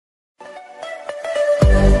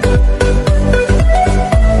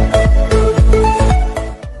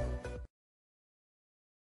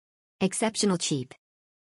Exceptional cheap.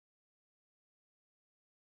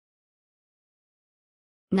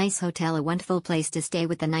 Nice hotel, a wonderful place to stay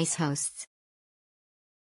with the nice hosts.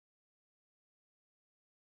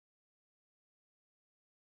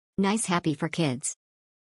 Nice, happy for kids.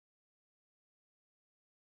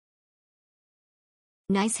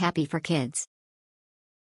 Nice, happy for kids.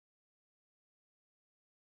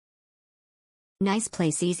 Nice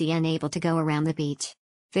place, easy and able to go around the beach.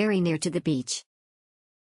 Very near to the beach.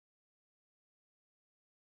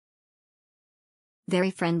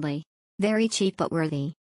 Very friendly. Very cheap but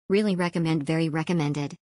worthy. Really recommend, very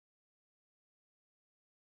recommended.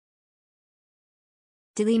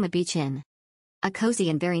 Dlima Beach Inn. A cozy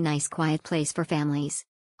and very nice quiet place for families.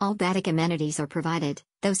 All basic amenities are provided,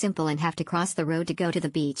 though simple and have to cross the road to go to the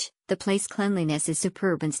beach. The place cleanliness is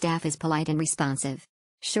superb and staff is polite and responsive.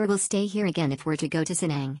 Sure we'll stay here again if we're to go to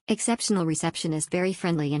Cenang. Exceptional receptionist, very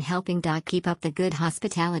friendly and helping. Keep up the good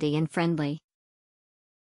hospitality and friendly.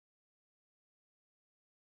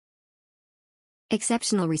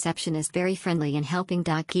 Exceptional receptionist, very friendly and helping.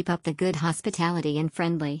 Keep up the good hospitality and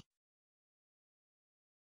friendly.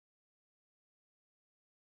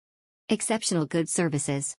 Exceptional good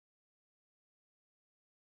services.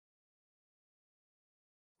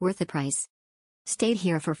 Worth the price. Stayed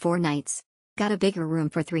here for 4 nights. Got a bigger room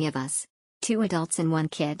for 3 of us. 2 adults and 1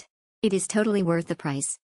 kid. It is totally worth the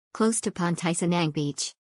price. Close to Pantai Cenang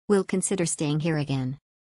Beach. We'll consider staying here again.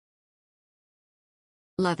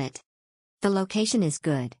 Love it. The location is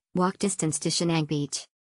good, walk distance to Cenang Beach.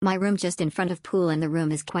 My room just in front of pool and the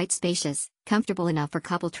room is quite spacious, comfortable enough for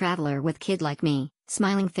couple traveler with kid like me,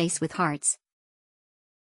 smiling face with hearts.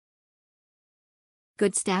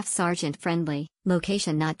 Good staff, sergeant friendly,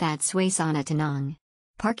 location not bad, Suasana Tenang.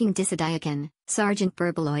 Parking disediakan, Sergeant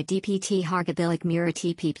Berbeloy DPT Hargabilik Mura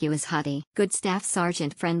TPPU is Hati. Good staff,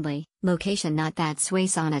 sergeant friendly, location not bad,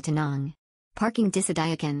 Suasana Tenang. Parking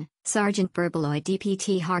disediakan, Sergeant Berbeloy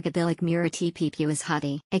DPT Hargabilik Mura TPPU is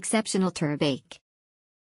Hati. Exceptional terbaik.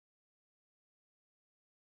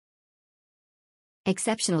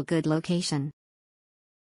 Exceptional good location.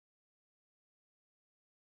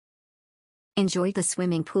 Enjoyed the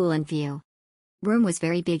swimming pool and view. Room was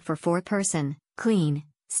very big for 4 person, clean,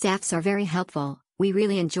 staffs are very helpful. We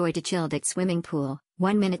really enjoyed a chilled at swimming pool,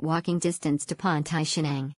 1-minute walking distance to Pantai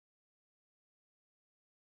Cenang.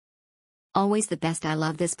 Always the best, I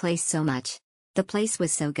love this place so much. The place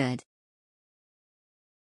was so good.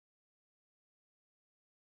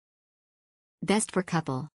 Best for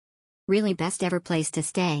couple. Really best ever place to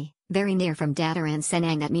stay, very near from Dataran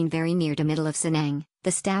Cenang, that mean very near to middle of Cenang.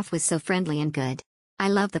 The staff was so friendly and good. I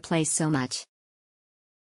love the place so much.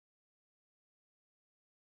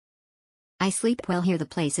 I sleep well here, the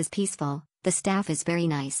place is peaceful, the staff is very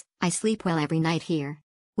nice, I sleep well every night here.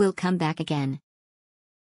 We'll come back again.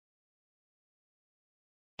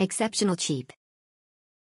 Exceptional cheap.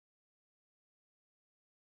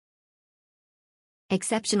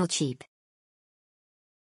 Exceptional cheap.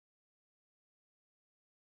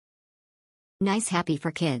 Nice, happy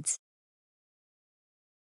for kids.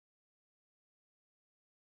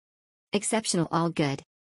 Exceptional, all good.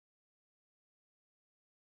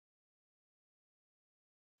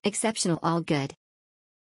 Exceptional, all good.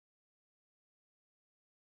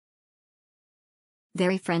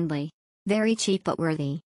 Very friendly. Very cheap but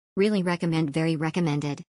worthy. Really recommend, very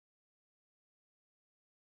recommended.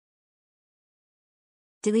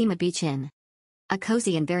 Dlima Beach Inn. A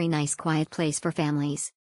cozy and very nice quiet place for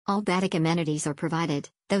families. All basic amenities are provided,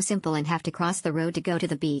 though simple and have to cross the road to go to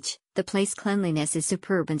the beach. The place cleanliness is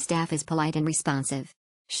superb and staff is polite and responsive.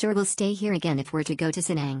 Sure we'll stay here again if we're to go to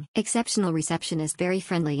Cenang. Exceptional receptionist, very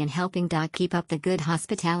friendly and helping. Keep up the good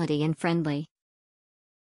hospitality and friendly.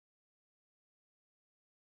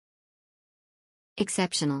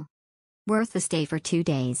 Exceptional. Worth the stay for 2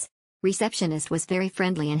 days. Receptionist was very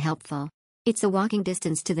friendly and helpful. It's a walking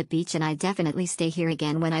distance to the beach and I definitely stay here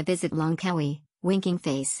again when I visit Langkawi. Winking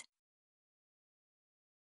face.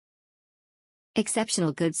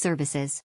 Exceptional good services.